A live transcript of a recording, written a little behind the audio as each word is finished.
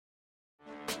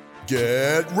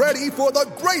Get ready for the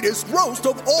greatest roast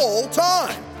of all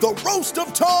time, the Roast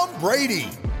of Tom Brady,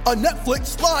 a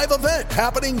Netflix live event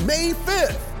happening May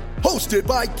 5th. Hosted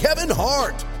by Kevin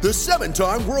Hart, the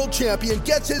 7-time world champion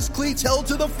gets his cleats held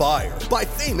to the fire by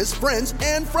famous friends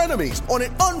and frenemies on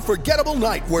an unforgettable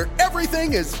night where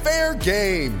everything is fair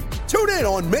game. Tune in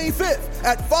on May 5th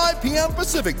at 5 p.m.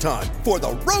 Pacific time for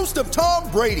the Roast of Tom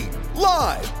Brady,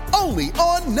 live only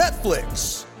on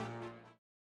Netflix.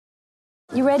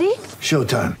 You ready?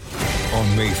 Showtime.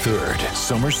 On May 3rd,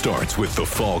 summer starts with The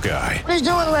Fall Guy. Let's do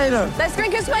it later. Let's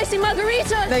drink a spicy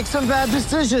margarita. Make some bad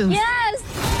decisions. Yes!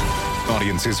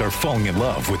 Audiences are falling in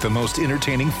love with the most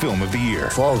entertaining film of the year.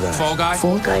 Fall Guy. Fall Guy?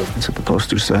 Fall guy. That's what the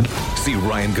poster said. See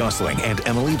Ryan Gosling and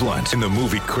Emily Blunt in the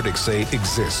movie critics say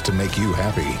exists to make you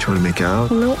happy. Trying to make it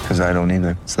out? Nope. Because I don't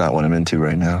either. It's not what I'm into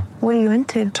right now. What are you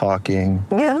into? Talking.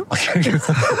 Yeah.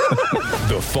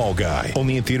 The Fall Guy.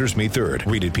 Only in theaters May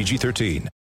 3rd. Rated PG-13.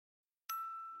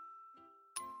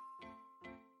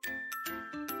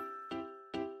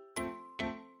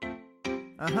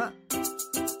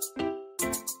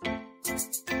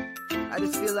 I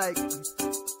just feel like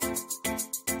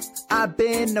I've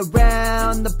been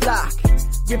around the block,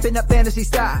 ripping up fantasy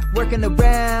stock, working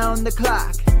around the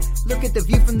clock. Look at the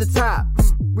view from the top.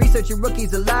 Researching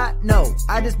rookies a lot? No,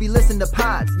 I just be listening to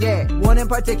pods. Yeah, one in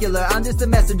particular, I'm just a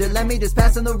messenger. Let me just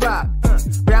pass on the rock.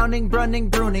 Browning, brunning,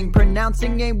 pruning,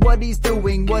 pronouncing ain't what he's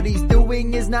doing. What he's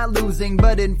doing is not losing,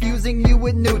 but infusing you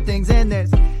with new things. And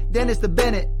there's Dennis the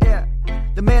Bennett, yeah.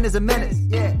 The man is a menace,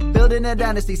 yeah. Building a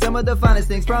dynasty, some of the finest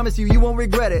things. Promise you, you won't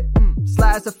regret it.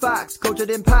 Sly as a fox, cultured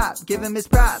in pop. Give him his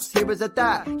props. Here is a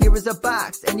thought, here is a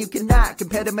box. And you cannot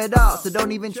compare them at all, so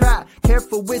don't even try.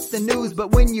 Careful with the news,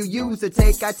 but when you use a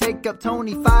take, I take up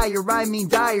Tony Fire. I mean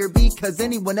Dyer, because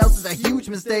anyone else is a huge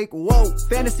mistake. Whoa,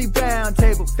 fantasy round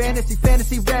table,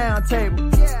 fantasy round table.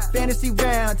 Yeah. Fantasy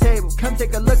round table, come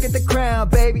take a look at the crown,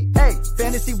 baby. Hey,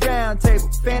 fantasy round table,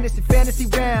 fantasy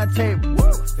round table.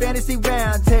 Woo. Fantasy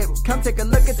round table, come take a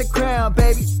look at the crown,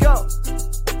 baby. Go.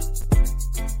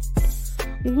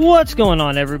 What's going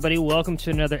on, everybody? Welcome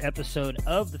to another episode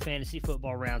of the Fantasy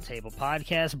Football Roundtable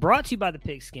Podcast, brought to you by the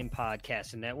Pigskin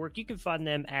Podcast Network. You can find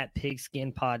them at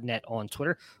PigskinPodNet on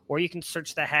Twitter, or you can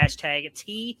search the hashtag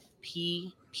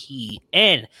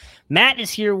TPPN. Matt is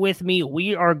here with me.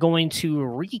 We are going to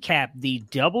recap the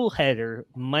doubleheader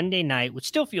Monday night, which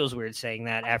still feels weird saying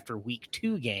that after week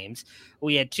 2 games.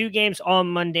 We had 2 games on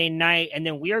Monday night, and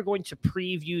then we are going to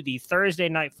preview the Thursday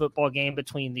night football game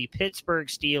between the Pittsburgh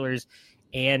Steelers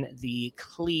and the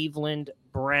Cleveland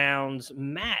Browns.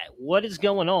 Matt, what is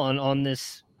going on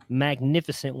this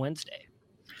magnificent Wednesday?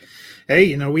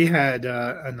 Hey, we had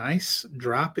a nice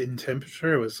drop in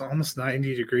temperature. It was almost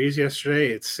 90 degrees yesterday.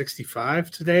 It's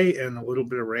 65 today and a little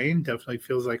bit of rain. Definitely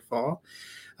feels like fall,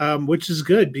 which is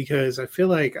good because I feel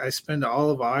like I spend all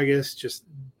of August just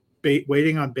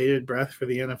waiting on bated breath for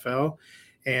the NFL,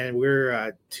 and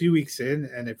we're 2 weeks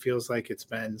in, and it feels like it's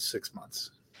been 6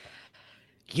 months.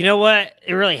 You know what?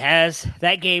 It really has.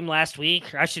 That game last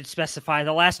week, I should specify,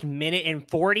 the last minute and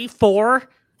 44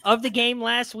 of the game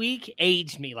last week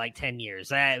aged me like 10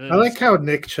 years. I like how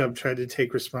Nick Chubb tried to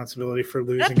take responsibility for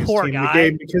losing his team guy. the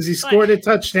game because he scored a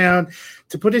touchdown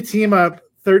to put a team up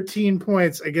 13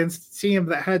 points against a team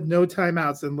that had no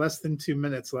timeouts and less than 2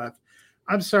 minutes left.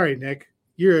 I'm sorry, Nick.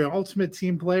 You're an ultimate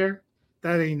team player.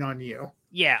 That ain't on you.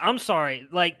 Yeah, I'm sorry.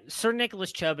 Like, Sir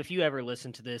Nicholas Chubb, if you ever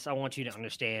listen to this, I want you to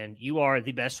understand you are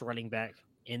the best running back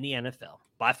in the NFL,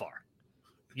 by far.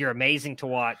 You're amazing to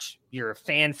watch. You're a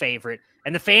fan favorite.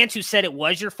 And the fans who said it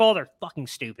was your fault are fucking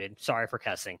stupid. Sorry for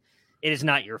cussing. It is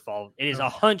not your fault. It is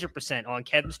 100% on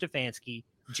Kevin Stefanski,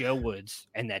 Joe Woods,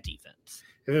 and that defense.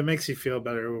 If it makes you feel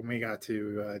better, when we got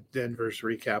to Denver's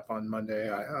recap on Monday,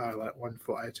 I let one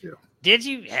fly too. Did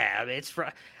you? Yeah,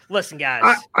 listen,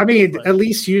 guys. I mean, at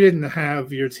least you didn't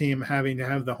have your team having to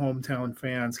have the hometown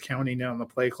fans counting down the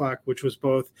play clock, which was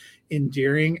both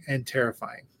endearing and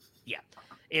terrifying. Yeah.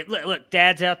 Look,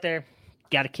 dads out there,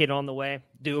 got a kid on the way.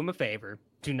 Do him a favor.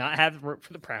 Do not have room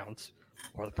for the Browns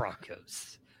or the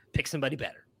Broncos. Pick somebody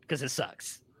better because it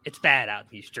sucks. It's bad out in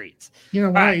these streets. You know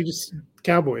why? Right. You just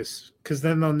Cowboys, because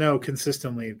then they'll know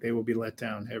consistently they will be let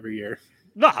down every year.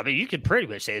 No, I mean, you could pretty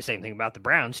much say the same thing about the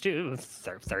Browns, too.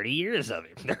 30 years of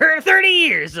it. 30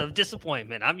 years of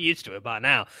disappointment. I'm used to it by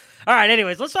now. All right,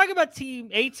 anyways, let's talk about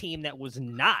a team that was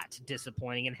not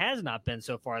disappointing and has not been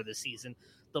so far this season.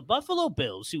 The Buffalo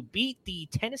Bills, who beat the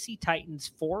Tennessee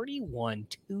Titans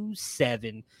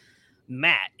 41-7.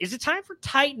 Matt, is it time for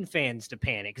Titan fans to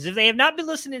panic? Because if they have not been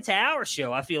listening to our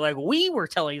show, I feel like we were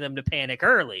telling them to panic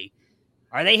early.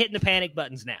 Are they hitting the panic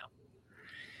buttons now?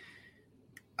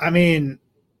 I mean,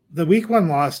 The week 1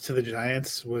 loss to the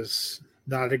Giants was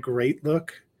not a great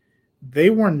look. They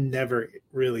were never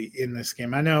really in this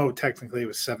game. I know technically it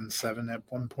was 7-7 at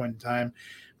one point in time,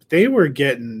 but they were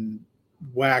getting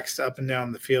waxed up and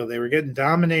down the field. They were getting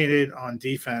dominated on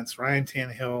defense. Ryan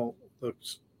Tannehill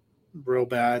looked real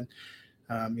bad.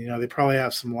 They probably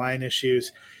have some line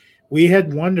issues. We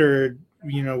had wondered,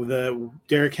 the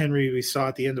Derrick Henry we saw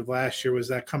at the end of last year, was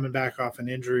that coming back off an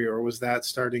injury, or was that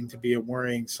starting to be a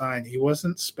worrying sign? He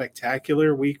wasn't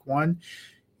spectacular week 1.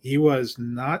 He was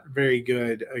not very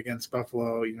good against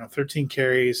Buffalo. 13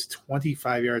 carries,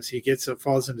 25 yards. He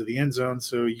falls into the end zone,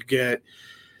 so you get,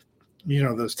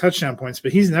 those touchdown points.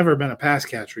 But he's never been a pass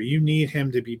catcher. You need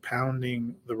him to be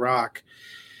pounding the rock.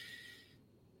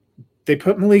 They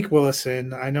put Malik Willis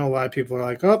in. I know a lot of people are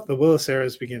like, oh, the Willis era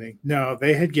is beginning. No,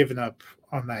 they had given up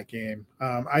on that game.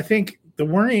 I think the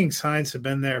worrying signs have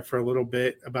been there for a little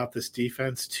bit about this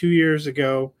defense. 2 years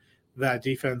ago, that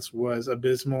defense was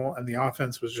abysmal, and the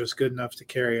offense was just good enough to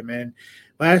carry them in.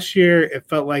 Last year, it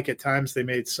felt like at times they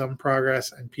made some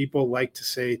progress, and people like to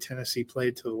say Tennessee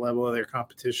played to the level of their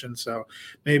competition. So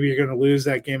maybe you're going to lose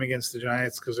that game against the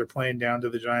Giants because they're playing down to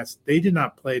the Giants. They did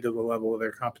not play to the level of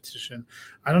their competition.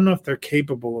 I don't know if they're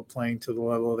capable of playing to the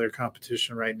level of their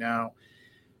competition right now.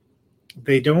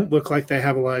 They don't look like they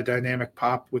have a lot of dynamic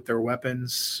pop with their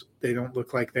weapons. They don't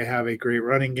look like they have a great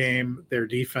running game. Their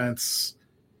defense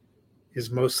is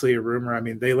mostly a rumor. I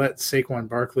mean, they let Saquon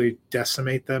Barkley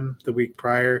decimate them the week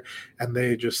prior, and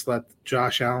they just let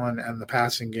Josh Allen and the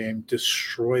passing game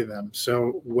destroy them.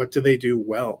 So what do they do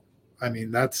well? I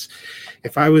mean,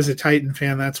 if I was a Titan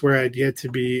fan, that's where I'd get to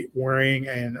be worrying.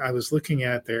 And I was looking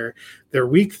at their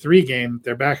week 3 game.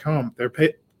 They're back home. They're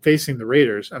facing the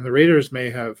Raiders, and the Raiders may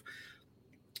have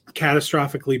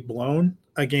catastrophically blown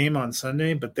a game on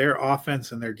Sunday, but their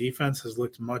offense and their defense has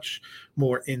looked much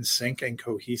more in sync and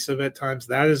cohesive at times.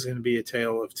 That is going to be a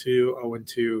tale of 2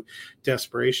 0-2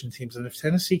 desperation teams. And if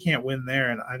Tennessee can't win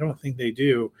there, and I don't think they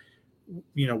do,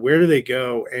 where do they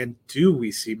go? And do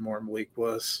we see more Malik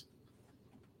Willis?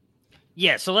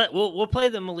 Yeah, so we'll play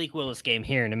the Malik Willis game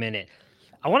here in a minute.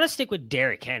 I want to stick with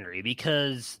Derrick Henry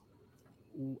because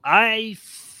I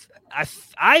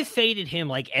faded him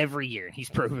like every year, and he's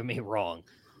proven me wrong.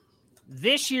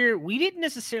 This year, we didn't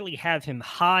necessarily have him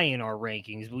high in our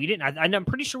rankings. We didn't. I'm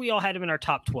pretty sure we all had him in our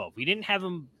top 12. We didn't have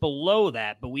him below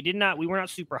that, but we were not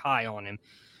super high on him.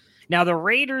 Now, the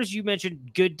Raiders, you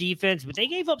mentioned good defense, but they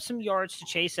gave up some yards to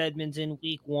Chase Edmonds in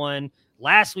week 1.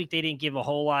 Last week, they didn't give a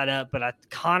whole lot up, but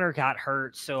Connor got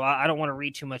hurt, so I don't want to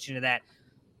read too much into that.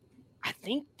 I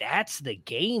think that's the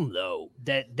game, though,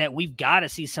 that we've got to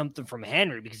see something from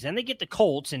Henry, because then they get the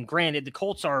Colts, and granted, the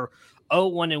Colts are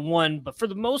 0-1-1, but for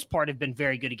the most part have been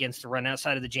very good against the run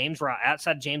outside of James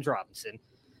Robinson.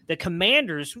 The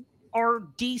Commanders are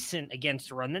decent against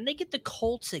the run. Then they get the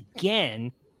Colts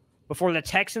again before the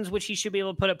Texans, which he should be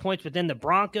able to put up points, but then the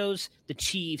Broncos, the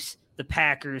Chiefs, the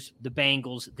Packers, the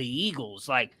Bengals, the Eagles.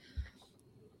 Like,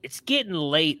 it's getting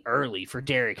late early for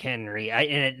Derrick Henry.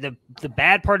 And the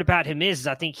bad part about him is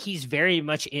I think he's very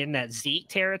much in that Zeke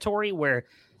territory where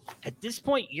at this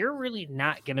point, you're really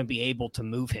not going to be able to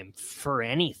move him for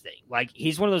anything. Like,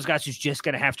 he's one of those guys who's just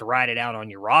going to have to ride it out on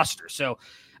your roster. So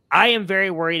I am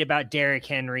very worried about Derrick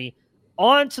Henry.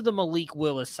 On to the Malik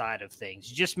Willis side of things.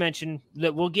 You just mentioned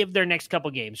that we'll give their next couple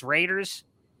games. Raiders,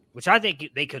 which I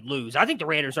think they could lose. I think the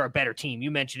Raiders are a better team. You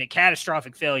mentioned it.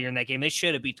 Catastrophic failure in that game. They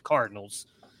should have beat the Cardinals.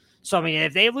 So, I mean,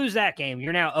 if they lose that game,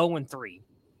 you're now 0-3.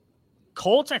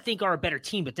 Colts, I think, are a better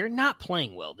team, but they're not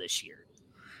playing well this year.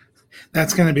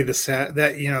 That's going to be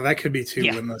that could be 2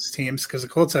 winless teams because the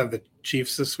Colts have the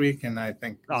Chiefs this week, and I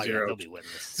think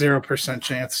 0%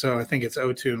 chance. So I think it's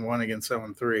 0-2-1 against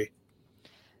 0-3.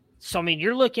 So, I mean,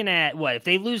 you're looking at what? If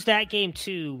they lose that game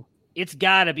too, it's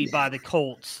got to be by the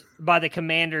Colts, by the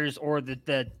Commanders, or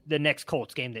the next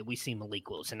Colts game that we see Malik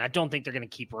Willis. And I don't think they're going to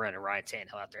keep running Ryan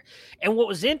Tannehill out there. And what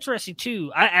was interesting too,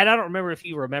 I don't remember if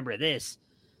you remember this.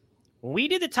 When we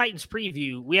did the Titans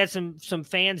preview, we had some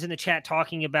fans in the chat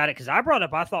talking about it because I brought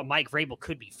up I thought Mike Vrabel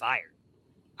could be fired.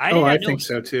 I think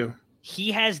so too.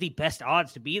 He has the best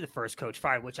odds to be the first coach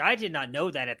fired, which I did not know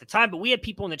that at the time. But we had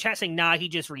people in the chat saying, nah, he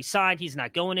just resigned. He's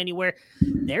not going anywhere.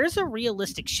 There's a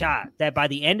realistic shot that by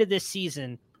the end of this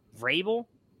season, Vrabel,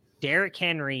 Derrick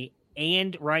Henry,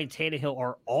 and Ryan Tannehill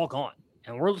are all gone.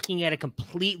 And we're looking at a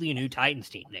completely new Titans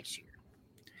team next year.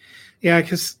 Yeah,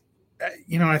 because,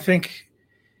 I think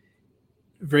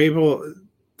Vrabel,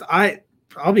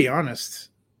 I'll be honest,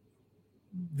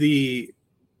 the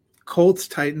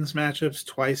Colts-Titans matchups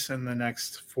twice in the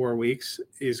next 4 weeks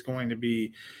is going to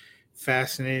be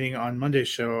fascinating. On Monday's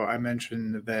show, I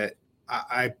mentioned that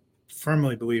I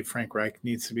firmly believe Frank Reich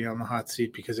needs to be on the hot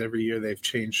seat because every year they've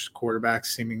changed quarterbacks,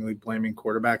 seemingly blaming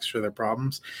quarterbacks for their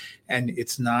problems. And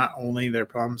it's not only their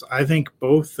problems. I think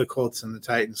both the Colts and the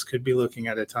Titans could be looking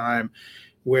at a time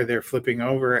where they're flipping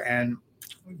over. And,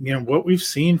 what we've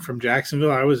seen from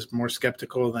Jacksonville, I was more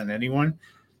skeptical than anyone.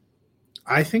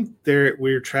 I think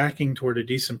we're tracking toward a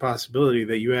decent possibility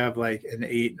that you have like an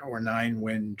 8 or 9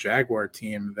 win Jaguar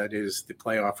team that is the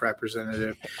playoff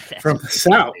representative from the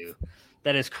South.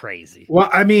 That is crazy. Well,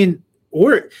 I mean,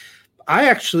 I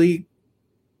actually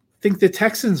think the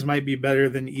Texans might be better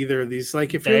than either of these.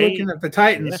 Like if you're looking at the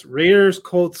Titans, Raiders,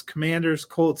 Colts, Commanders,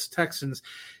 Colts, Texans,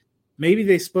 maybe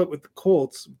they split with the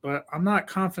Colts, but I'm not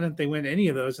confident they win any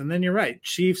of those. And then you're right.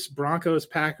 Chiefs, Broncos,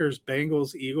 Packers,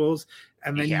 Bengals, Eagles.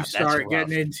 And then you start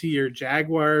getting into your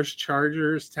Jaguars,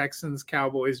 Chargers, Texans,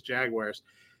 Cowboys, Jaguars.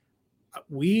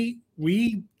 We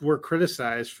were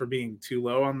criticized for being too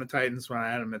low on the Titans when I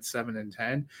had them at 7 and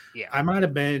 10. Yeah, I might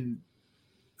have been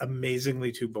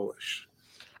amazingly too bullish.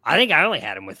 I think I only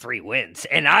had them with 3 wins,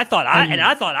 and I thought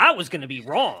I was going to be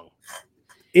wrong.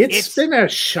 It's been a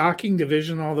shocking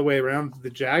division all the way around. The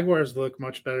Jaguars look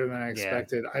much better than I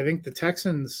expected. I think the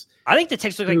Texans look like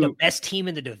the best team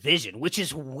in the division, which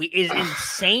is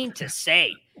insane to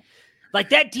say. Like,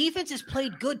 that defense has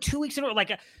played good 2 weeks in a row.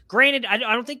 Like, granted, I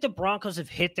don't think the Broncos have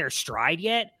hit their stride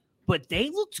yet, but they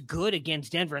looked good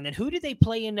against Denver. And then who did they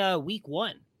play in week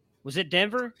 1? Was it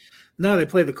Denver? No, they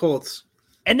played the Colts.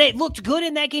 And they looked good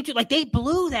in that game, too. Like, they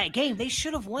blew that game. They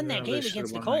should have won that game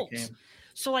against the Colts.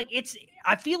 So, like,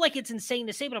 I feel like it's insane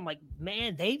to say, but I'm like,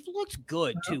 man, they've looked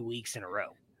good 2 weeks in a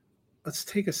row. Let's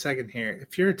take a second here.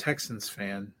 If you're a Texans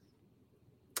fan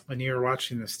and you're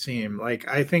watching this team, like,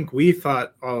 I think we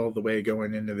thought all the way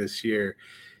going into this year,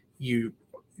 you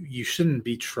shouldn't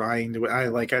be trying to.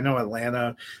 I know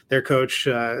Atlanta, their coach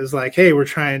is like, hey, we're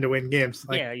trying to win games.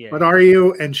 Like, but are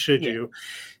you and should you?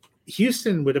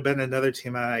 Houston would have been another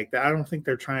team I like that. I don't think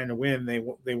they're trying to win. They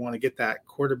want to get that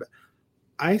quarterback.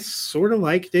 I sort of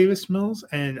like Davis Mills,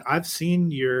 and I've seen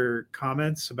your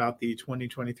comments about the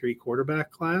 2023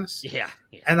 quarterback class. Yeah.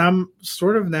 And I'm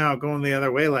sort of now going the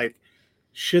other way. Like,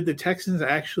 should the Texans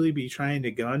actually be trying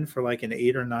to gun for like an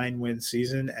 8 or 9 win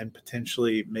season and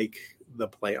potentially make the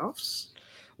playoffs?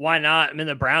 Why not? I mean,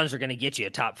 the Browns are going to get you a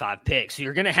top 5 pick, so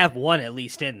you're going to have one at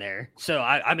least in there. So,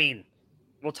 I mean,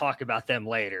 we'll talk about them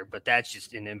later, but that's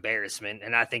just an embarrassment,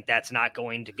 and I think that's not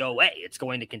going to go away. It's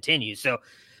going to continue. So,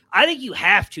 I think you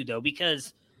have to, though,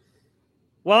 because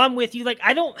I'm with you. Like,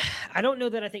 I don't know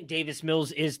that I think Davis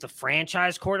Mills is the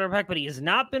franchise quarterback, but he has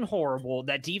not been horrible.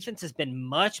 That defense has been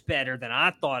much better than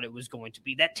I thought it was going to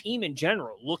be. That team in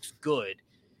general looks good.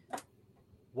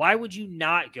 Why would you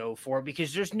not go for it?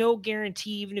 Because there's no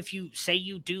guarantee, even if you say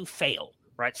you do fail,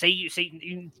 right?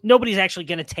 Nobody's actually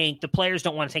going to tank. The players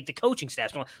don't want to tank. The coaching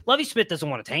staff don't want. Lovie Smith doesn't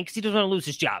want to tank because he doesn't want to lose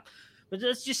his job. But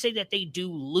let's just say that they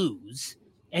do lose,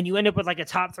 and you end up with like a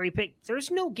top 3 pick. There's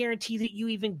no guarantee that you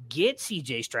even get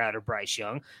CJ Stroud or Bryce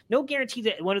Young. No guarantee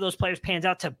that one of those players pans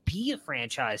out to be a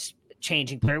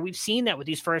franchise-changing player. We've seen that with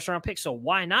these first-round picks, so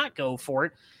why not go for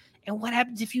it? And what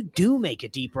happens if you do make a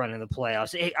deep run in the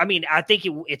playoffs? I think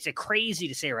it's crazy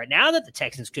to say right now that the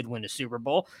Texans could win the Super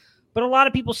Bowl, but a lot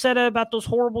of people said about those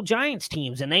horrible Giants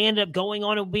teams, and they ended up going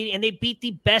on and they beat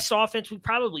the best offense we've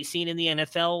probably seen in the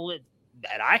NFL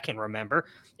that I can remember.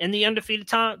 And the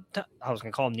undefeated I was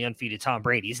going to call him the undefeated Tom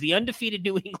Brady's, the undefeated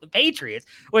New England Patriots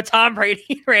with Tom Brady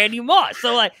and Randy Moss.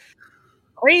 So, like,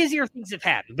 crazier things have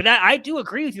happened. But I do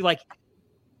agree with you. Like,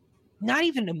 not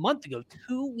even a month ago,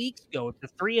 2 weeks ago, the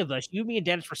 3 of us, you, me, and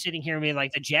Dennis, were sitting here and being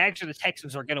like, the Jags or the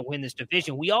Texans are going to win this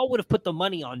division. We all would have put the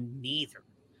money on neither.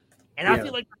 And I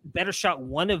feel like a better shot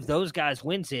one of those guys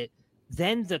wins it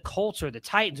than the Colts or the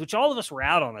Titans, which all of us were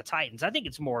out on the Titans. I think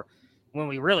it's more, when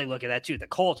we really look at that too, the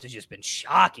Colts has just been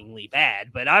shockingly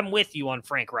bad. But I'm with you on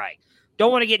Frank Reich.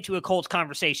 Don't want to get into a Colts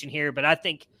conversation here, but I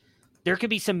think there could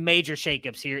be some major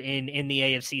shakeups here in the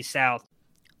AFC South.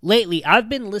 Lately, I've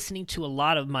been listening to a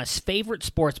lot of my favorite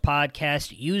sports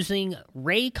podcasts using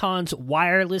Raycon's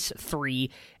Wireless 3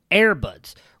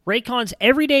 earbuds. Raycon's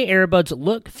everyday earbuds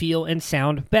look, feel, and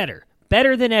sound better.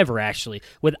 Better than ever, actually.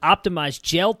 With optimized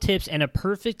gel tips and a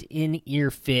perfect in-ear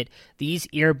fit, these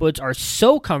earbuds are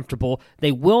so comfortable,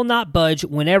 they will not budge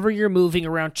whenever you're moving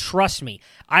around. Trust me,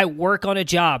 I work on a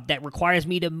job that requires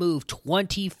me to move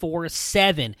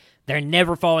 24/7. They're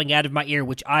never falling out of my ear,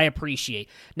 which I appreciate.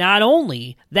 Not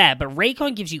only that, but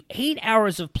Raycon gives you 8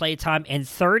 hours of playtime and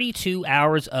 32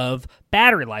 hours of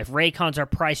battery life. Raycons are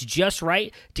priced just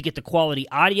right to get the quality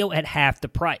audio at half the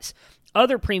price.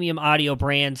 Other premium audio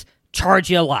brands charge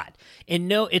you a lot. And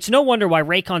no, it's no wonder why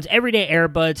Raycon's everyday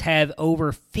earbuds have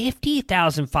over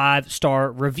 50,000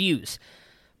 5-star reviews.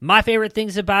 My favorite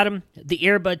things about them, the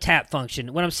earbud tap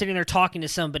function. When I'm sitting there talking to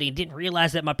somebody and didn't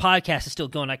realize that my podcast is still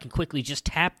going, I can quickly just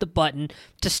tap the button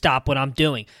to stop what I'm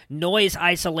doing. Noise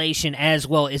isolation as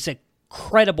well is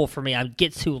incredible for me. I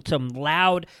get to some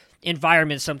loud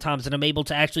environments sometimes and I'm able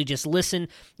to actually just listen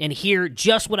and hear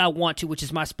just what I want to, which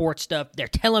is my sports stuff. They're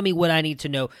telling me what I need to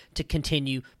know to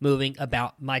continue moving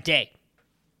about my day.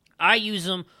 I use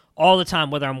them all the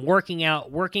time, whether I'm working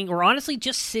out, working, or honestly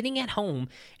just sitting at home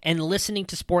and listening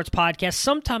to sports podcasts,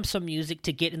 sometimes some music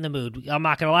to get in the mood. I'm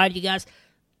not going to lie to you guys, a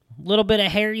little bit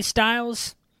of Harry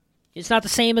Styles. It's not the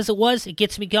same as it was. It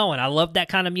gets me going. I love that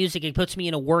kind of music. It puts me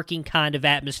in a working kind of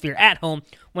atmosphere at home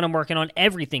when I'm working on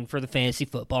everything for the Fantasy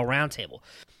Football Roundtable.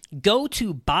 Go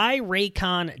to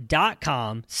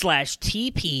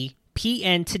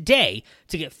buyraycon.com/TPPN today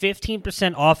to get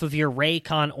 15% off of your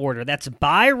Raycon order. That's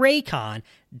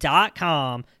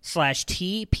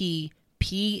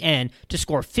buyraycon.com/TPPN to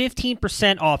score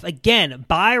 15% off. Again,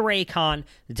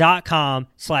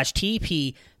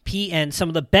 buyraycon.com/TPPN. Some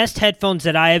of the best headphones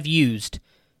that I have used.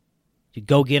 You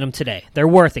go get them today. They're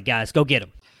worth it, guys. Go get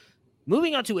them.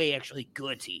 Moving on to a actually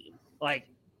good team.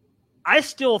 I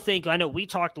still think, I know we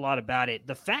talked a lot about it,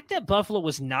 the fact that Buffalo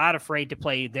was not afraid to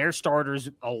play their starters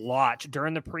a lot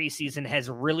during the preseason has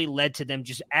really led to them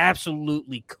just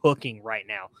absolutely cooking right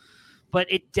now.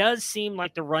 But it does seem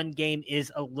like the run game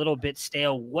is a little bit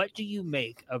stale. What do you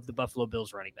make of the Buffalo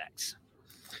Bills running backs?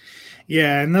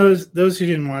 Yeah, and those who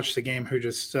didn't watch the game, who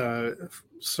just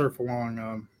surf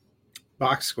along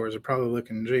box scores, are probably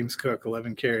looking. James Cook,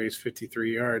 11 carries,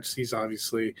 53 yards. He's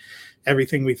obviously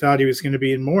everything we thought he was going to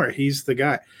be and more. He's the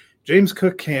guy. James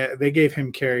Cook, they gave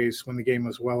him carries when the game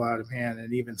was well out of hand,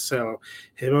 and even so,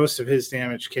 most of his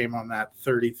damage came on that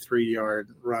 33-yard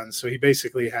run. So he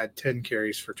basically had 10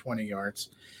 carries for 20 yards.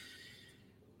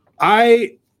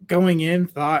 I, going in,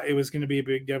 thought it was going to be a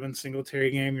big Devin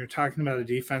Singletary game. You're talking about a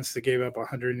defense that gave up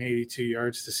 182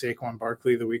 yards to Saquon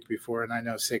Barkley the week before, and I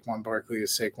know Saquon Barkley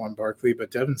is Saquon Barkley, but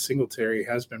Devin Singletary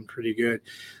has been pretty good.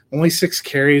 Only 6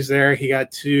 carries there. He got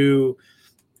 2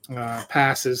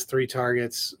 passes, 3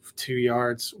 targets, 2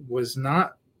 yards, was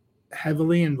not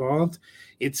heavily involved.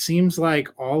 It seems like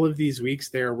all of these weeks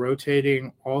they're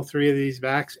rotating all 3 of these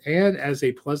backs, and as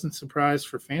a pleasant surprise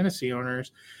for fantasy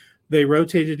owners, they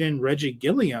rotated in Reggie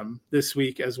Gilliam this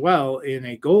week as well in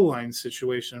a goal line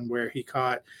situation where he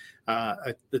caught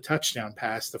the touchdown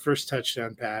pass, the first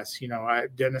touchdown pass.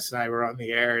 Dennis and I were on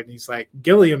the air, and he's like,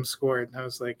 Gilliam scored. And I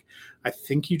was like, I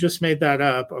think you just made that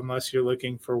up unless you're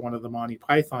looking for one of the Monty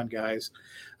Python guys.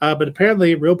 But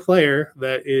apparently a real player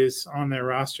that is on their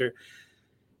roster.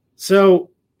 So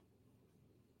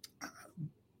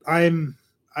I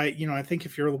think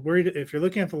if you're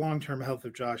looking at the long-term health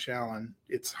of Josh Allen,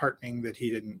 it's heartening that he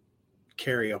didn't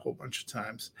carry a whole bunch of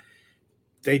times.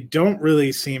 They don't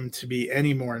really seem to be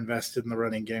any more invested in the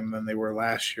running game than they were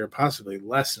last year, possibly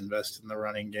less invested in the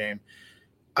running game.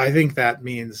 I think that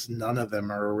means none of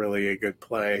them are really a good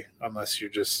play unless you're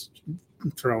just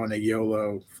throwing a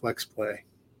YOLO flex play.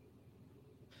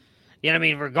 Yeah, I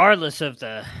mean, regardless of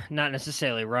the not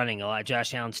necessarily running a lot,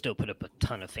 Josh Allen still put up a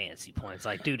ton of fantasy points.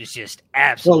 Dude is just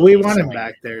absolutely. Well, we want him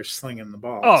back there slinging the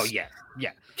ball. Oh yeah.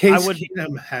 Case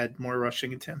Keenum had more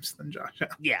rushing attempts than Josh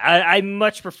Allen. Yeah, I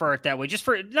much prefer it that way.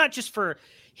 Not just for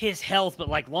his health, but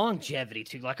longevity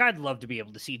too. I'd love to be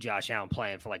able to see Josh Allen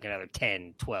playing for another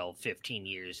 10, 12, 15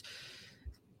 years.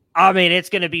 I mean, it's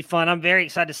going to be fun. I'm very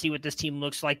excited to see what this team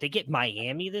looks like. They get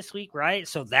Miami this week, right?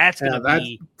 So that's going to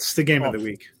be the game of the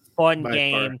week. Fun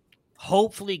game.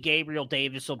 Hopefully Gabriel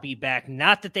Davis will be back.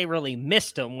 Not that they really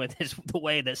missed him with the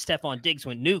way that Stephon Diggs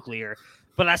went nuclear,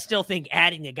 but I still think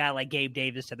adding a guy like Gabe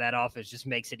Davis to that offense just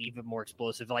makes it even more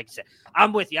explosive. Like I said,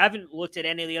 I'm with you. I haven't looked at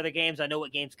any of the other games. I know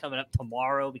what game's coming up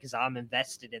tomorrow because I'm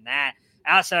invested in that.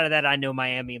 Outside of that, I know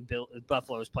Miami and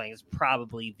Buffalo is playing is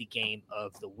probably the game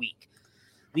of the week.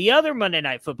 The other Monday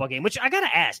Night Football game, which I got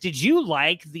to ask, did you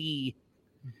like the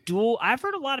dual? I've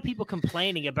heard a lot of people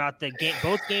complaining about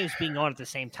both games being on at the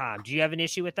same time. Do you have an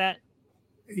issue with that?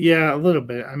 Yeah, a little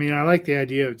bit. I mean, I like the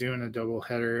idea of doing a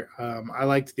doubleheader. I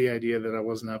liked the idea that I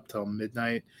wasn't up till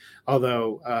midnight.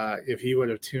 Although, if you would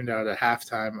have tuned out at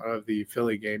halftime of the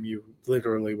Philly game, you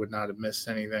literally would not have missed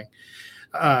anything,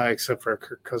 except for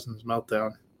Kirk Cousins'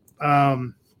 meltdown.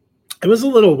 It was a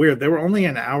little weird. They were only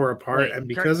an hour apart, and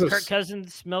because Kirk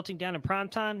Cousins melting down in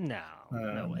primetime,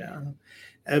 no way. No.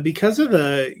 Because of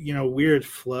the weird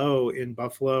flow in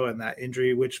Buffalo and that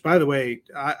injury, which, by the way,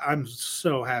 I'm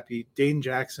so happy. Dane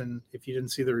Jackson, if you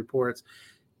didn't see the reports,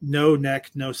 no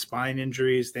neck, no spine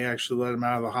injuries. They actually let him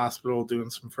out of the hospital doing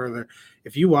some further.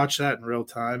 If you watch that in real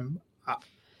time,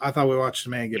 I thought we watched a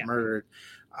man get murdered.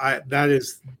 That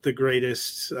is the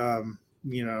greatest,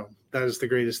 that is the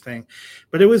greatest thing.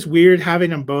 But it was weird having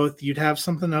them both. You'd have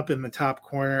something up in the top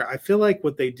corner. I feel like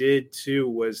what they did too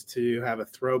was to have a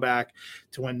throwback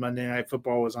to when Monday Night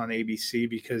Football was on ABC,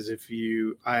 because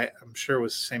I'm sure it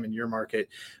was the same in your market.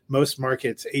 Most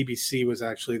markets, ABC was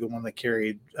actually the one that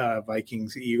carried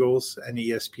Vikings Eagles, and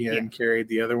ESPN carried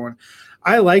the other one.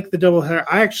 I like the doubleheader.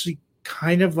 I actually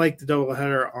kind of like the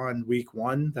doubleheader on week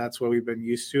 1. That's what we've been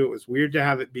used to. It was weird to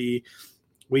have it be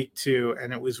week 2,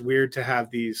 and it was weird to have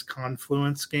these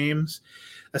confluence games,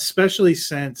 especially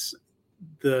since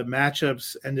the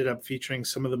matchups ended up featuring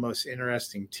some of the most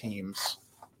interesting teams.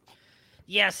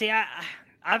 Yeah, see,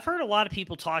 I've heard a lot of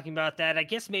people talking about that. I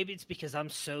guess maybe it's because I'm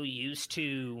so used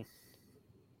to,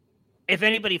 if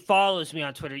anybody follows me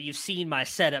on Twitter, you've seen my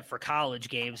setup for college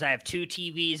games. I have 2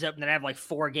 TVs up, and then I have like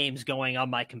 4 games going on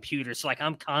my computer. So like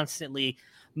I'm constantly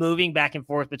moving back and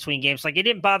forth between games. Like it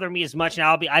didn't bother me as much. And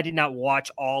I did not watch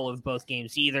all of both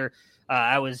games either.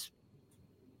 I was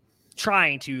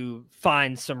trying to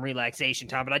find some relaxation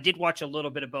time, but I did watch a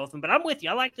little bit of both of them. But I'm with you.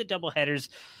 I like the double headers.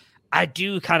 I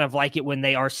do kind of like it when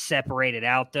they are separated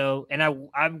out, though. And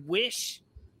I wish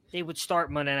they would start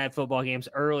Monday Night Football games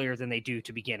earlier than they do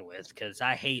to begin with, because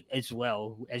I hate as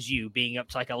well as you being up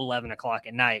to like 11 o'clock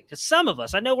at night. Because some of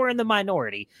us, I know we're in the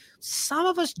minority, some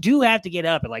of us do have to get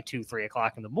up at like 2, 3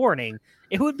 o'clock in the morning.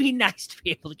 It would be nice to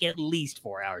be able to get at least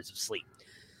 4 hours of sleep.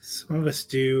 Some of us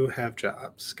do have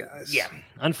jobs, guys. Yeah,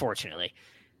 unfortunately.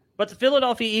 But the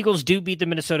Philadelphia Eagles do beat the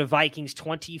Minnesota Vikings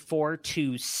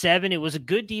 24-7. It was a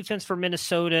good defense for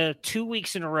Minnesota 2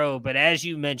 weeks in a row, but as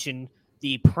you mentioned,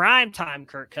 the primetime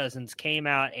Kirk Cousins came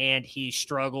out and he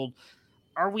struggled.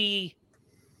 Are we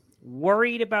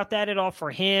worried about that at all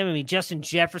for him? I mean, Justin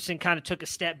Jefferson kind of took a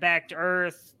step back to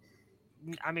earth.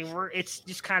 I mean, it's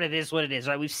just kind of is what it is,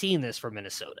 right? We've seen this for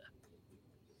Minnesota.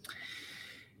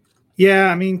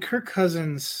 Yeah, I mean, Kirk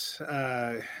Cousins,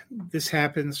 this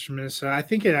happens for Minnesota. I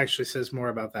think it actually says more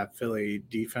about that Philly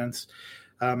defense.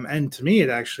 And to me,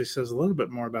 it actually says a little bit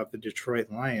more about the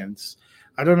Detroit Lions.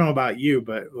 I don't know about you,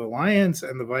 but the Lions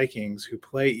and the Vikings, who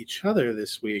play each other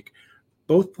this week,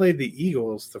 both played the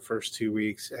Eagles the first 2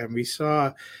 weeks. And we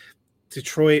saw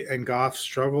Detroit and Goff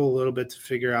struggle a little bit to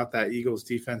figure out that Eagles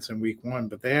defense in week 1,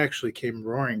 but they actually came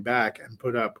roaring back and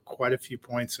put up quite a few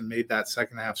points and made that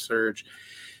second half surge.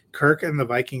 Kirk and the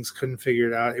Vikings couldn't figure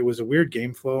it out. It was a weird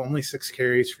game flow. Only 6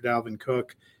 carries for Dalvin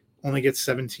Cook, only gets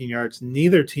 17 yards.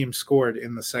 Neither team scored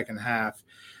in the second half.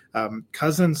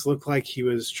 Cousins looked like he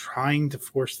was trying to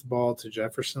force the ball to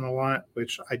Jefferson a lot,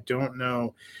 which I don't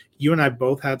know. You and I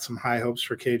both had some high hopes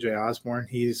for KJ Osborne.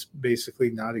 He's basically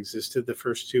not existed the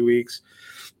first 2 weeks.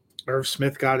 Irv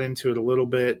Smith got into it a little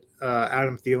bit.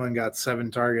 Adam Thielen got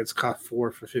 7 targets, caught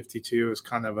 4 for 52. It was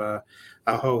kind of a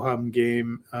ho-hum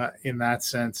game in that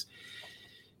sense.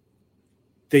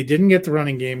 They didn't get the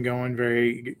running game going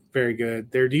very, very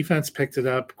good. Their defense picked it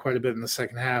up quite a bit in the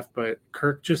second half, but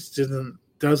Kirk just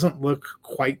doesn't look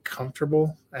quite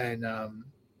comfortable. And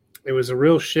it was a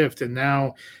real shift. And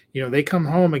now, they come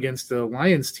home against the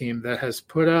Lions team that has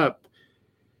put up,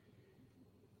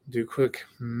 do quick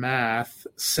math,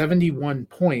 71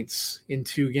 points in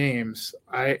 2 games.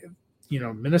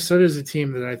 Minnesota is a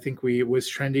team that I think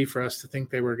was trendy for us to think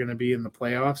they were going to be in the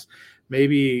playoffs.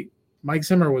 Maybe Mike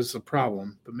Zimmer was the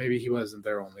problem, but maybe he wasn't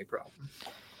their only problem.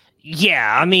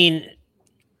 Yeah, I mean,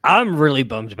 I'm really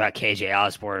bummed about KJ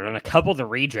Osborne. On a couple of the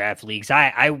redraft leagues,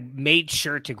 I made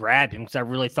sure to grab him because I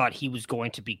really thought he was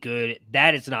going to be good.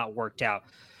 That has not worked out.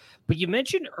 But you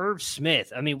mentioned Irv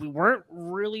Smith. I mean, we weren't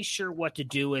really sure what to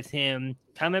do with him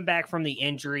coming back from the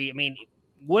injury. I mean,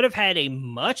 would have had a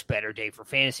much better day for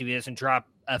fantasy if he doesn't drop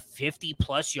a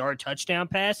 50-plus yard touchdown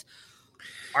pass.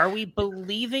 Are we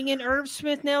believing in Irv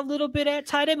Smith now a little bit at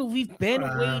tight end? We've been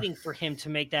waiting for him to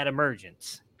make that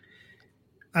emergence.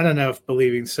 I don't know if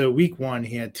believing. So week 1,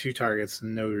 he had 2 targets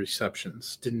and no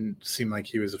receptions. Didn't seem like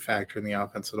he was a factor in the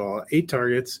offense at all. 8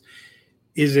 targets.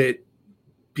 Is it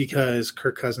because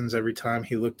Kirk Cousins, every time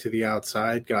he looked to the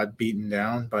outside, got beaten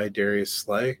down by Darius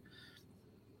Slay?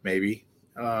 Maybe.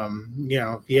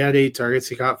 He had 8 targets.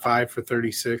 He got 5 for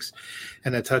 36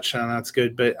 and a touchdown. That's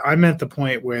good. But I'm at the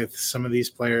point with some of these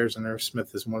players, and Irv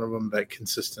Smith is one of them, that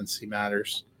consistency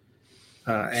matters.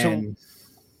 And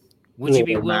would you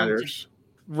be willing to,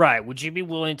 right? Would you be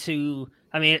willing to?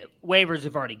 I mean, waivers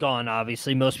have already gone,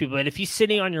 obviously, most people. But if you're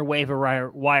sitting on your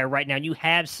waiver wire right now, and you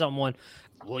have someone,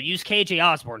 we'll use KJ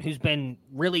Osborne, who's been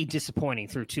really disappointing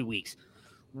through 2 weeks.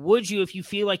 Would you, if you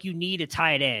feel like you need a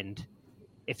tight end,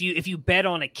 If you bet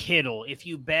on a Kittle, if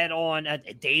you bet on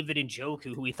a David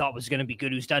Njoku, who we thought was going to be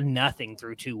good, who's done nothing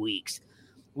through 2 weeks,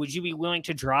 would you be willing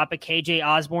to drop a KJ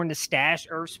Osborne to stash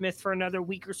Irv Smith for another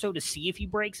week or so to see if he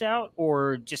breaks out,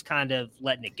 or just kind of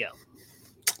letting it go?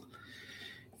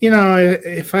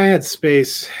 If I had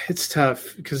space, it's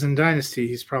tough because in Dynasty,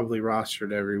 he's probably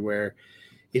rostered everywhere.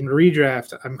 In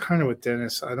redraft, I'm kind of with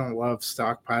Dennis. I don't love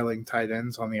stockpiling tight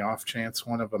ends on the off chance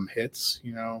one of them hits.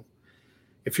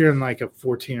 If you're in like a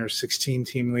 14 or 16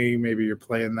 team league, maybe you're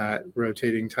playing that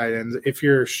rotating tight ends. If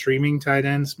you're streaming tight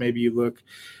ends, maybe you look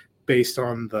based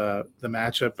on the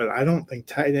matchup. But I don't think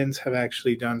tight ends have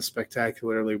actually done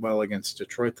spectacularly well against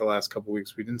Detroit the last couple of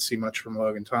weeks. We didn't see much from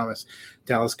Logan Thomas.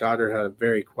 Dallas Goedert had a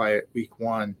very quiet week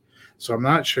 1. So I'm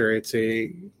not sure it's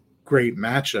a great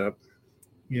matchup.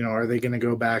 Are they going to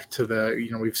go back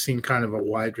to we've seen kind of a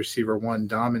wide receiver 1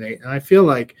 dominate. And I feel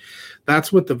like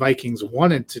that's what the Vikings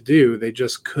wanted to do. They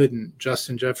just couldn't.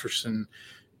 Justin Jefferson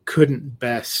couldn't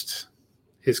best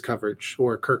his coverage,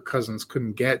 or Kirk Cousins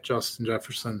couldn't get Justin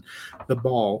Jefferson the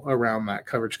ball around that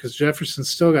coverage because Jefferson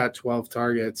still got 12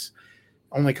 targets,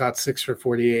 only caught 6 for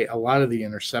 48. A lot of the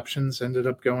interceptions ended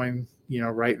up going,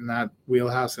 right in that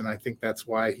wheelhouse. And I think that's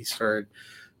why he started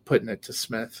putting it to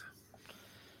Smith.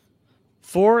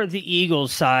 For the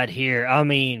Eagles side here,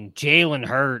 Jalen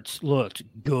Hurts looked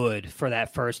good for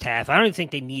that first half. I don't even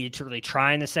think they needed to really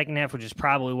try in the second half, which is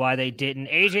probably why they didn't.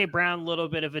 A.J. Brown, a little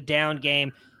bit of a down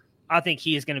game. I think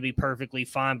he is going to be perfectly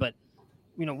fine. But,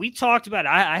 we talked about it.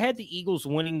 I had the Eagles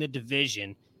winning the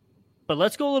division, but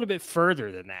let's go a little bit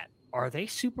further than that. Are they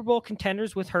Super Bowl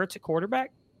contenders with Hurts at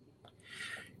quarterback?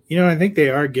 I think they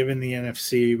are, given the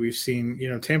NFC. We've seen,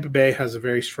 Tampa Bay has a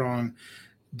very strong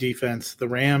defense. The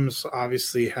Rams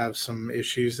obviously have some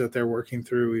issues that they're working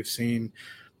through. We've seen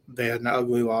they had an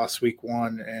ugly loss week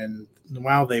 1, and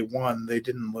while they won, they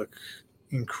didn't look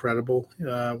incredible,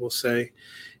 we'll say,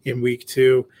 in week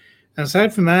 2. And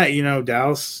aside from that,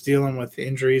 Dallas is dealing with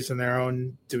injuries in their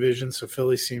own division, so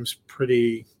Philly seems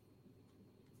pretty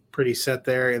set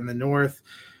there. In the North,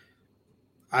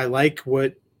 I like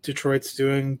what Detroit's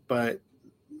doing, but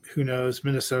who knows?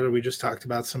 Minnesota, we just talked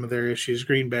about some of their issues.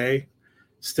 Green Bay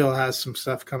still has some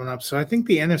stuff coming up. So I think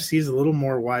the NFC is a little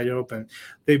more wide open.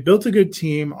 They built a good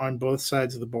team on both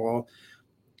sides of the ball.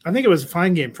 I think it was a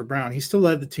fine game for Brown. He still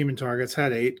led the team in targets,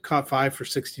 had 8, caught 5 for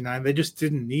 69. They just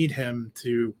didn't need him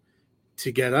to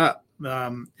get up.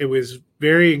 It was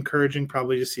very encouraging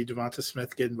probably to see Devonta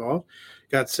Smith get involved.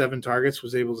 Got 7 targets,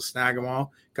 was able to snag them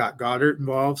all. Got Goddard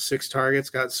involved, 6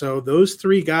 targets. So those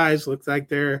 3 guys looked like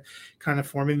they're kind of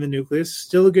forming the nucleus.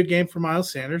 Still a good game for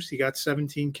Miles Sanders. He got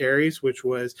 17 carries, which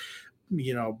was,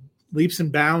 leaps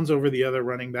and bounds over the other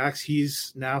running backs.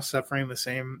 He's now suffering the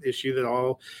same issue that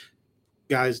all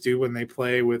guys do when they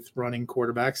play with running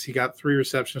quarterbacks. He got 3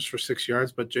 receptions for 6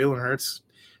 yards, but Jalen Hurts,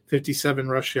 57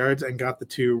 rush yards and got the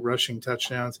 2 rushing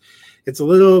touchdowns. It's a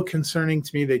little concerning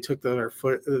to me. They took their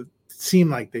foot. It seemed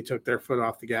like they took their foot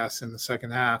off the gas in the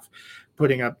second half,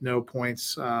 putting up no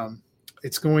points.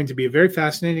 It's going to be a very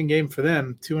fascinating game for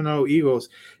them. 2-0 Eagles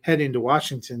head into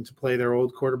Washington to play their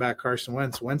old quarterback Carson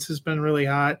Wentz. Wentz has been really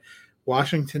hot.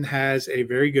 Washington has a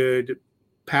very good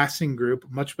passing group,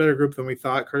 much better group than we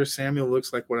thought. Curtis Samuel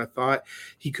looks like what I thought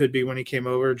he could be when he came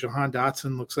over. Jahan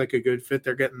Dotson looks like a good fit.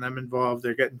 They're getting them involved.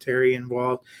 They're getting Terry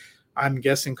involved. I'm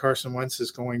guessing Carson Wentz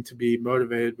is going to be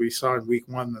motivated. We saw in week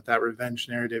 1 that revenge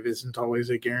narrative isn't always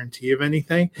a guarantee of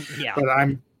anything. Yeah.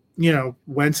 But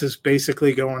Wentz is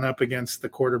basically going up against the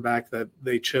quarterback that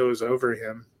they chose over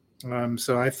him.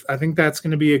 So I think that's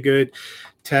going to be a good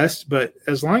test. But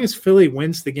as long as Philly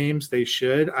wins the games they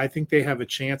should, I think they have a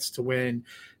chance to win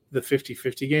the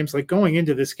 50-50 games. Like going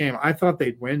into this game, I thought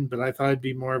they'd win, but I thought it'd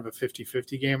be more of a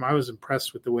 50-50 game. I was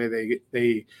impressed with the way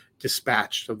they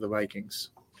dispatched of the Vikings.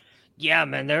 Yeah,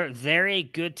 man, they're a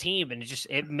good team, and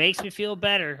it makes me feel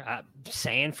better. I'm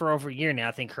saying for over a year now,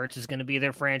 I think Hurts is going to be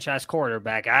their franchise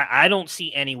quarterback. I don't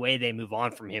see any way they move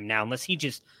on from him now, unless he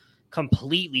just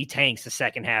completely tanks the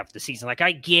second half of the season. Like,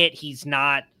 I get he's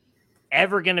not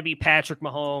ever going to be Patrick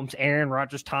Mahomes, Aaron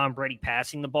Rodgers, Tom Brady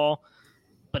passing the ball,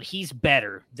 but he's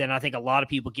better than I think a lot of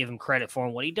people give him credit for.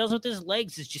 And what he does with his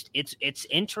legs is just it's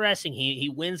interesting. He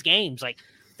wins games. Like,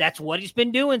 that's what he's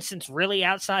been doing since really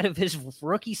outside of his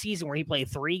rookie season where he played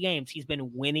 3 games. He's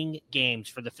been winning games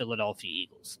for the Philadelphia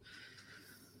Eagles.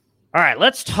 All right,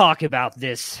 let's talk about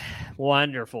this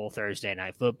wonderful Thursday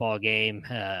night football game.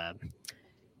 The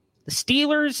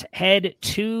Steelers head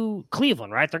to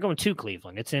Cleveland, right? They're going to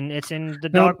Cleveland. It's in the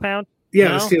dog pound. Yeah,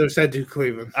 no? The Steelers head to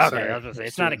Cleveland. Okay, sorry. I was going to say,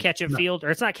 it's not a catch-up field,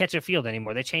 or it's not catch-up field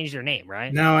anymore. They changed their name,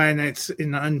 right? No, and it's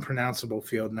an unpronounceable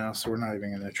field now, so we're not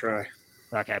even going to try.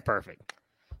 Okay, perfect.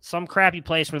 some crappy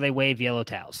place where they wave yellow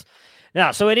towels.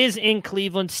 Now, so it is in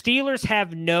Cleveland. Steelers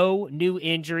have no new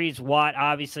injuries. Watt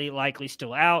obviously likely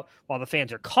still out. While the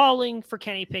fans are calling for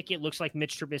Kenny Pickett, looks like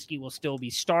Mitch Trubisky will still be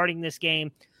starting this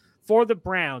game. For the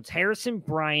Browns, Harrison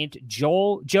Bryant,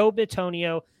 Joe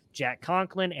Bitonio, Jack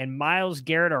Conklin, and Myles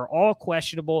Garrett are all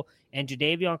questionable, and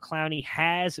Jadeveon Clowney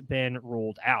has been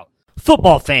ruled out.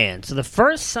 Football fans, the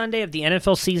first Sunday of the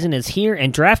NFL season is here,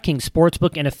 and DraftKings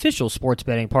Sportsbook, an official sports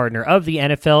betting partner of the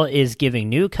NFL, is giving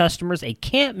new customers a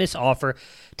can't-miss offer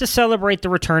to celebrate the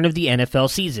return of the NFL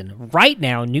season. Right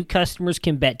now, new customers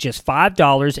can bet just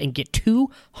 $5 and get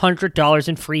 $200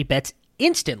 in free bets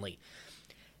instantly.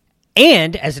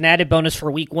 And as an added bonus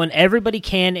for Week 1, everybody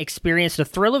can experience the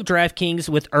thrill of DraftKings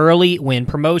with early win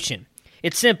promotion.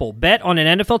 It's simple. Bet on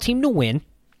an NFL team to win.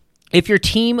 If your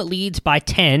team leads by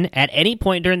 10 at any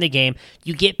point during the game,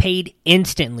 you get paid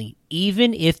instantly,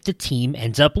 even if the team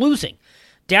ends up losing.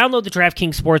 Download the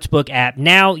DraftKings Sportsbook app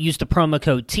now. Use the promo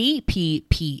code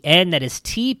TPPN, that is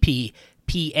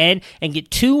TPPN, and get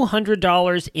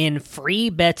 $200 in free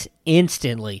bets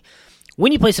instantly.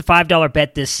 When you place a $5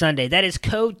 bet this Sunday, that is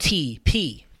code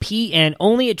TPPN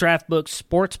only at DraftKings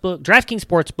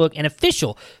Sportsbook, an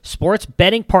official sports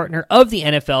betting partner of the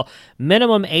NFL.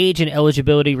 Minimum age and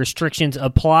eligibility restrictions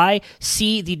apply.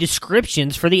 See the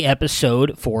descriptions for the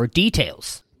episode for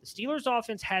details. The Steelers'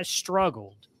 offense has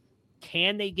struggled.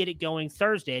 Can they get it going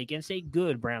Thursday against a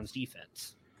good Browns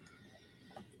defense?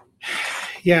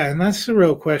 Yeah, and that's the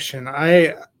real question.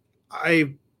 I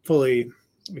fully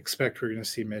expect we're going to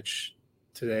see Mitch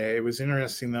today. It was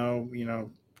interesting, though,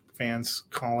 fans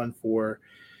calling for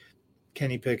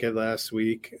Kenny Pickett last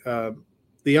week.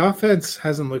 The offense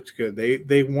hasn't looked good.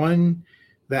 They won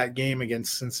that game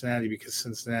against Cincinnati because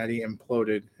Cincinnati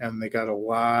imploded and they got a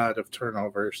lot of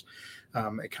turnovers.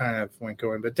 It kind of went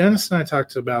going. But Dennis and I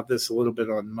talked about this a little bit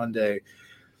on Monday.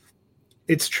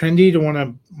 It's trendy to want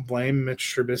to blame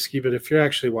Mitch Trubisky, but if you're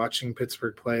actually watching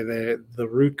Pittsburgh play, the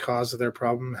root cause of their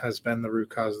problem has been the root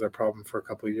cause of their problem for a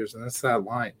couple of years, and that's that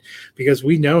line. Because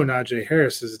we know Najee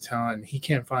Harris is a talent, and he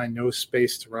can't find no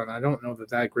space to run. I don't know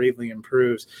that greatly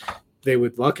improves. They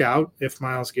would luck out if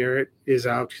Myles Garrett is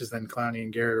out, because then Clowney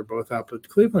and Garrett are both out. But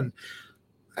Cleveland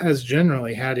has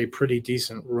generally had a pretty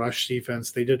decent rush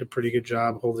defense. They did a pretty good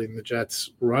job holding the Jets'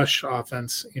 rush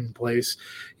offense in place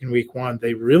in Week 1.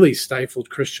 They really stifled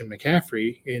Christian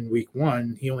McCaffrey in Week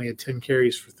 1. He only had 10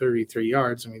 carries for 33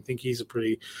 yards, and we think he's a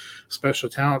pretty special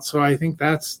talent. So I think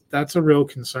that's a real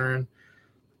concern.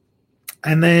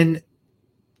 And then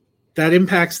that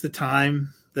impacts the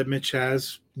time that Mitch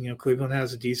has. Cleveland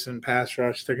has a decent pass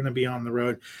rush. They're going to be on the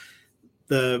road.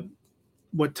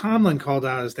 What Tomlin called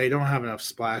out is they don't have enough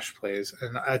splash plays,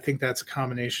 and I think that's a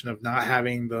combination of not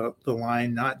having the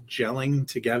line not gelling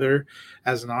together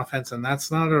as an offense, and that's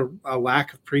not a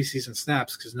lack of preseason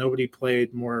snaps, because nobody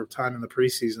played more time in the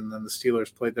preseason than the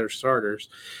Steelers played their starters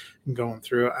going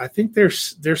through. I think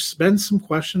there's been some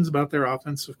questions about their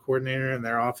offensive coordinator and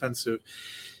their offensive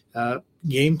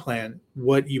game plan.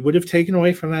 What you would have taken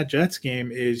away from that Jets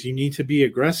game is you need to be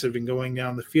aggressive in going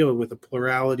down the field with a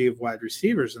plurality of wide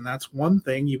receivers. And that's one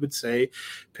thing you would say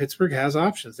Pittsburgh has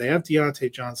options. They have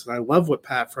Deontay Johnson. I love what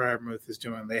Pat Freiermuth is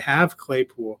doing. They have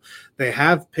Claypool. They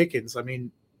have Pickens. I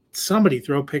mean, somebody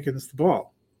throw Pickens the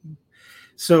ball.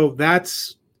 So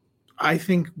I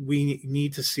think we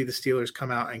need to see the Steelers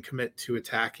come out and commit to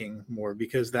attacking more,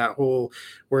 because that whole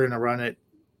we're going to run it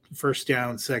first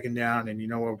down, second down, and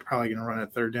we're probably going to run it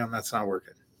third down, that's not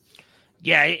working.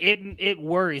 Yeah, it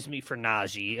worries me for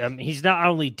Najee. He's not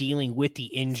only dealing with the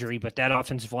injury, but that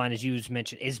offensive line, as you just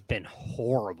mentioned, has been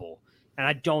horrible. And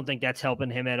I don't think that's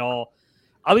helping him at all.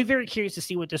 I'll be very curious to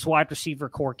see what this wide receiver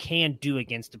core can do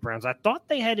against the Browns. I thought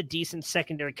they had a decent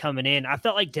secondary coming in. I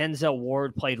felt like Denzel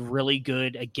Ward played really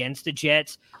good against the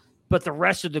Jets, but the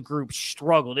rest of the group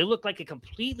struggled. It looked like a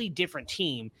completely different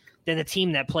team than the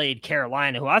team that played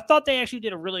Carolina, who I thought they actually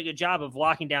did a really good job of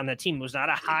locking down that team. It was not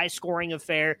a high-scoring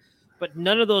affair, but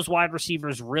none of those wide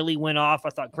receivers really went off. I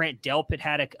thought Grant Delpit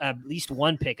had at least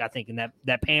one pick, I think, in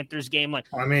that Panthers game.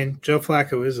 Joe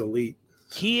Flacco is elite.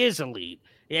 He is elite.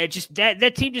 Yeah, just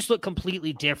that team just looked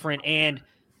completely different. And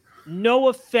no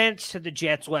offense to the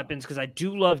Jets' weapons, because I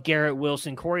do love Garrett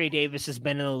Wilson. Corey Davis has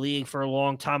been in the league for a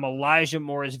long time. Elijah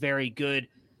Moore is very good.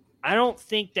 I don't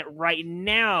think that right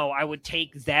now I would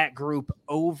take that group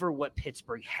over what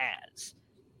Pittsburgh has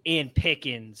in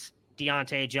Pickens,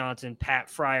 Deontay Johnson, Pat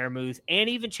Freiermuth, and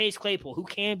even Chase Claypool, who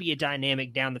can be a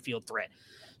dynamic down-the-field threat.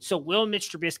 So will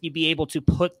Mitch Trubisky be able to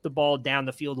put the ball down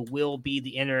the field will be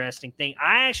the interesting thing.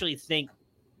 I actually think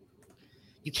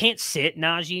you can't sit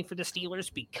Najee for the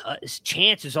Steelers because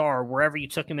chances are wherever you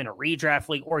took him in a redraft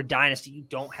league or a dynasty, you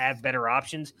don't have better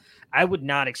options. I would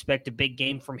not expect a big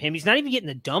game from him. He's not even getting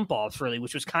the dump offs really,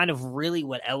 which was kind of really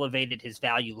what elevated his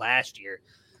value last year.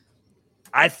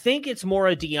 I think it's more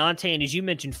a Deontay, and as you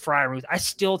mentioned, Freiermuth, I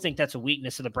still think that's a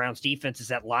weakness of the Browns defense is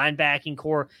that linebacking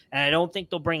core, and I don't think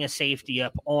they'll bring a safety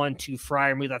up onto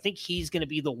Freiermuth. I think he's going to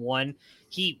be the one.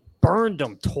 He burned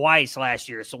them twice last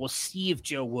year, so we'll see if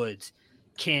Joe Woods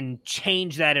can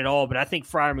change that at all, but I think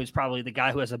Freiermuth's probably the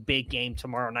guy who has a big game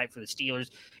tomorrow night for the Steelers.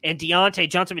 And Deontay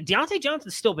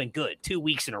Johnson's still been good 2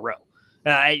 weeks in a row.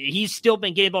 He's still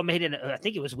been getting ball, I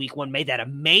think it was week 1, made that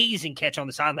amazing catch on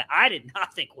the sideline that I did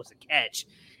not think was a catch.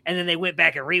 And then they went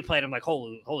back and replayed. I'm like,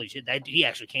 holy shit, he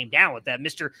actually came down with that.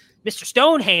 Mr.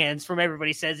 Stonehands, from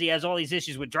everybody, says he has all these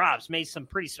issues with drops, made some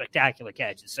pretty spectacular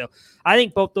catches. So I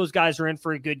think both those guys are in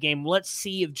for a good game. Let's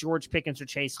see if George Pickens or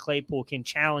Chase Claypool can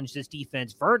challenge this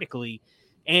defense vertically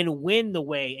and win the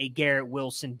way a Garrett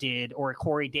Wilson did, or a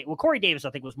Corey Davis. Well, Corey Davis, I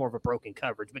think, was more of a broken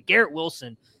coverage, but Garrett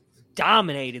Wilson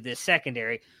dominated this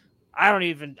secondary.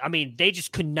 They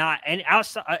just could not. And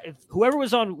outside, if whoever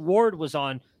was on, Ward was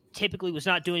on, typically was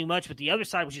not doing much, but the other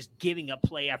side was just giving up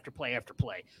play after play after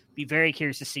play. Be very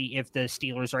curious to see if the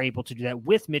Steelers are able to do that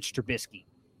with Mitch Trubisky.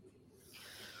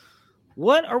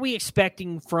 What are we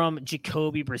expecting from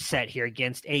Jacoby Brissett here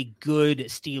against a good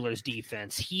Steelers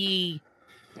defense? He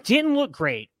didn't look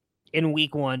great in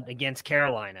week 1 against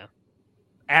Carolina.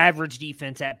 Average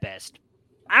defense at best.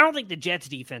 I don't think the Jets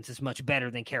defense is much better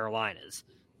than Carolina's.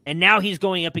 And now he's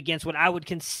going up against what I would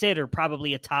consider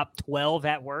probably a top 12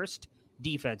 at worst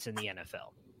defense in the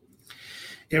NFL.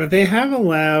 Yeah, but they have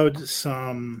allowed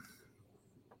some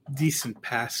decent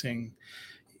passing.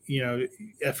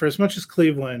 For as much as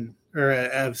Cleveland or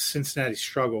as Cincinnati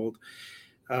struggled,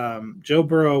 Joe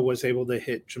Burrow was able to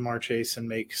hit Jamar Chase and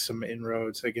make some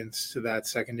inroads against that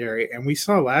secondary. And we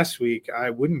saw last week, I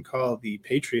wouldn't call the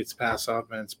Patriots pass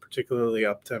offense particularly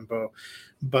up-tempo,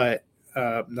 but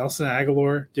Nelson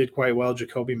Aguilar did quite well.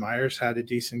 Jacoby Myers had a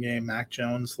decent game. Mac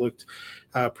Jones looked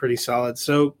pretty solid.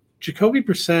 So Jacoby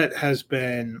Brissett has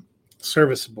been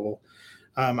serviceable.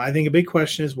 I think a big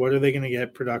question is, what are they going to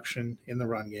get production in the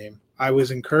run game? I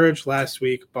was encouraged last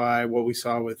week by what we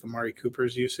saw with Amari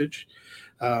Cooper's usage.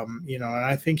 And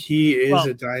I think he is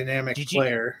a dynamic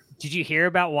player. Did you hear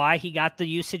about why he got the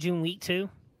usage in week 2?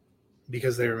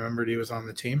 Because they remembered he was on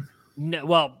the team? No,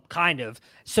 well, kind of.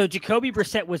 So Jacoby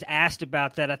Brissett was asked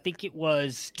about that. I think it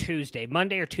was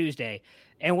Monday or Tuesday.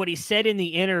 And what he said in the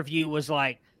interview was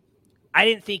like, I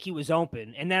didn't think he was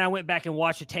open. And then I went back and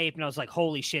watched the tape, and I was like,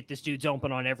 holy shit, this dude's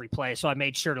open on every play. So I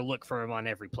made sure to look for him on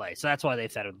every play. So that's why they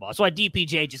fed him the ball. So why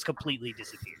DPJ just completely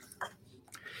disappeared.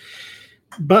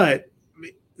 But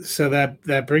so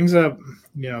that brings up,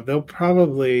 they'll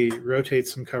probably rotate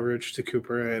some coverage to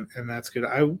Cooper, and that's good.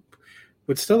 I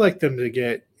would still like them to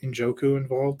get Njoku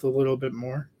involved a little bit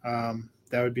more.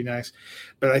 That would be nice.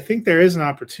 But I think there is an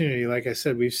opportunity. Like I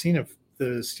said, we've seen if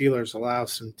the Steelers allow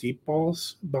some deep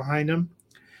balls behind them,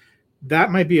 that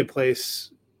might be a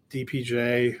place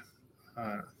DPJ,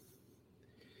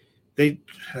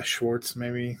 Schwartz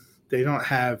maybe. They don't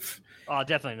have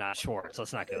definitely not Schwartz.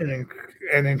 Let's not go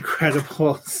an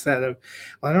incredible set of.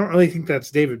 Well, I don't really think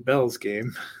that's David Bell's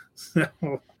game.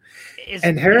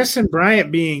 And Harrison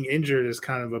Bryant being injured is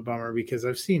kind of a bummer because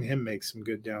I've seen him make some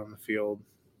good down the field.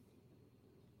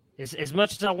 As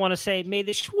much as I want to say, may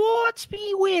the Schwartz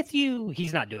be with you,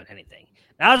 he's not doing anything.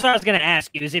 That's what I was going to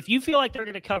ask you, is if you feel like they're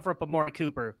going to cover up Amari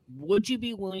Cooper, would you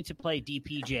be willing to play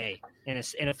DPJ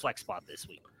in a flex spot this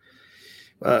week?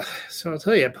 So I'll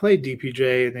tell you, I played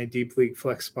DPJ in a deep league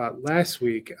flex spot last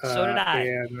week. So did I.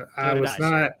 And I was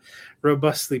not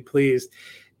robustly pleased.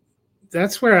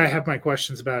 That's where I have my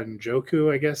questions about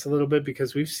Njoku, I guess, a little bit,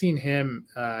 because we've seen him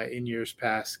in years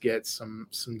past get some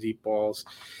deep balls.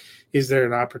 Is there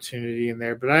an opportunity in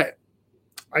there? But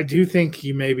I do think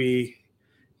you maybe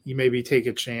take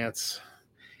a chance.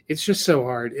 It's just so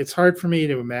hard. It's hard for me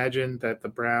to imagine that the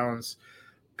Browns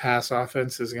pass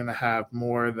offense is going to have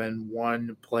more than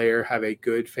one player have a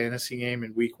good fantasy game.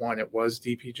 In week 1, it was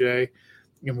DPJ.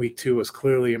 In week 2 was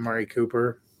clearly Amari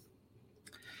Cooper.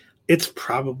 It's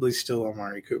probably still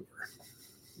Amari Cooper.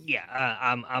 Yeah,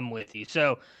 I'm with you.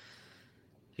 So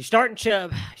you're starting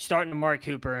Chubb, you're starting Amari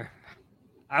Cooper.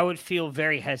 I would feel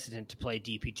very hesitant to play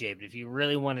DPJ, but if you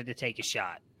really wanted to take a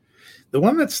shot. The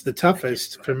one that's the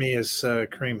toughest for me is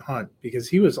Kareem Hunt, because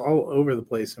he was all over the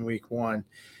place in week 1.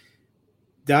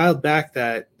 Dialed back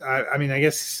that, I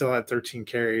guess he still had 13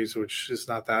 carries, which is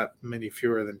not that many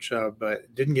fewer than Chubb,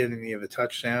 but didn't get any of the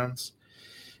touchdowns.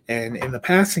 And in the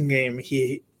passing game,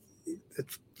 it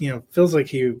feels like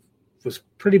he was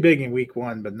pretty big in week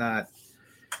 1, but not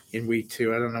in week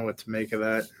 2. I don't know what to make of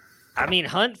that. I mean,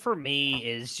 Hunt for me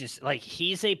is just like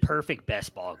he's a perfect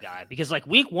best ball guy because like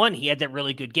week 1 he had that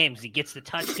really good game because he gets the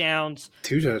touchdowns.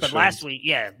 2 touchdowns.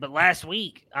 But last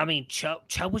week, I mean,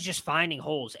 Chubb was just finding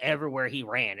holes everywhere he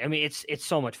ran. I mean, it's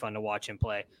so much fun to watch him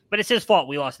play. But it's his fault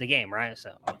we lost the game, right?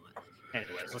 So,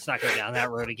 anyways, let's not go down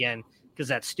that road again because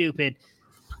that's stupid.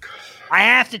 I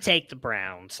have to take the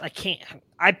Browns. I can't.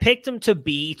 I picked them to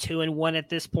be 2-1 at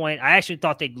this point. I actually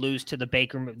thought they'd lose to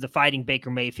the Fighting Baker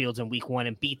Mayfields in week 1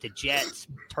 and beat the Jets.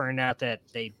 Turned out that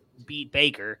they beat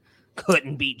Baker,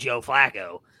 couldn't beat Joe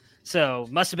Flacco. So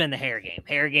must have been the hair game.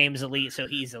 Hair game is elite, so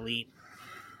he's elite.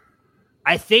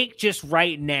 I think just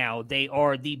right now they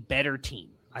are the better team.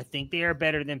 I think they are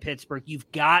better than Pittsburgh.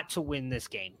 You've got to win this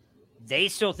game. They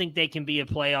still think they can be a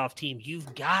playoff team.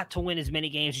 You've got to win as many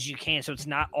games as you can so it's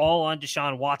not all on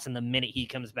Deshaun Watson the minute he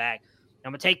comes back.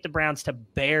 I'm going to take the Browns to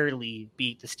barely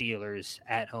beat the Steelers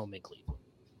at home in Cleveland.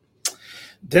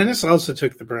 Dennis also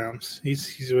took the Browns.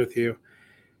 He's with you.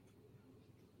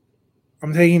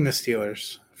 I'm taking the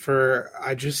Steelers.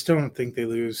 I just don't think they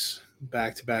lose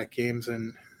back-to-back games,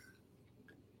 and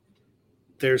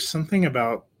there's something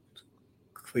about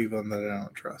Cleveland that I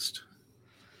don't trust.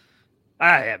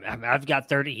 I've got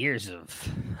 30 years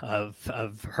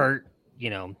of hurt,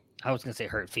 I was going to say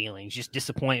hurt feelings, just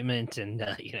disappointment and,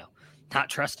 not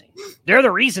trusting. They're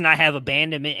the reason I have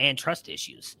abandonment and trust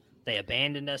issues. They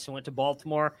abandoned us and went to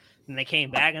Baltimore, and they came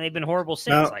back, and they've been horrible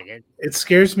since. Now, it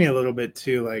scares me a little bit,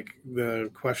 too, like the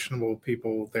questionable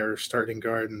people, their starting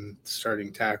guard and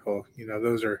starting tackle.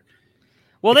 Those are –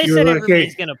 well, they said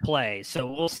everybody's going to play, so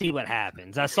we'll see what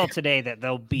happens. I saw today that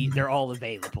they're all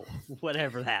available,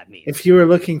 whatever that means. If you were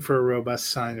looking for a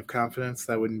robust sign of confidence,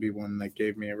 that wouldn't be one that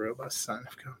gave me a robust sign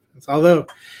of confidence. Although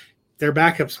their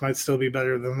backups might still be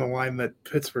better than the line that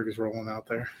Pittsburgh is rolling out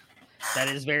there. That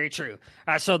is very true.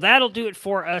 So that'll do it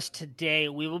for us today.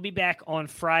 We will be back on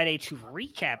Friday to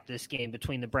recap this game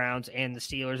between the Browns and the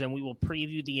Steelers, and we will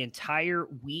preview the entire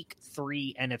Week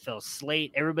 3 NFL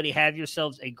slate. Everybody have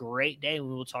yourselves a great day, and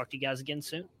we will talk to you guys again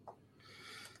soon.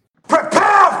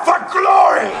 Prepare for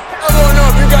glory! I want to know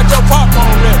if you got your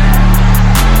popcorn ready.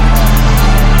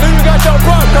 Do you got your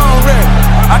popcorn ready?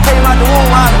 I came out the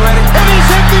womb, I was ready. And he's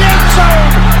hit the end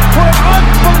zone for an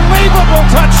unbelievable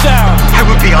touchdown. I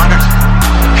would be honored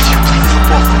if you played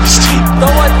football for this team.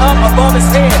 Throw it up above his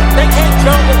head. They can't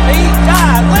jump with me.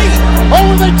 Golly.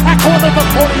 Oh, they tackle him at the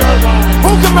 40-yard line.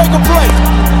 Who can make a play?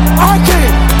 I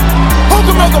can. Who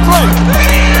can make a play?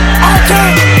 I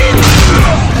can.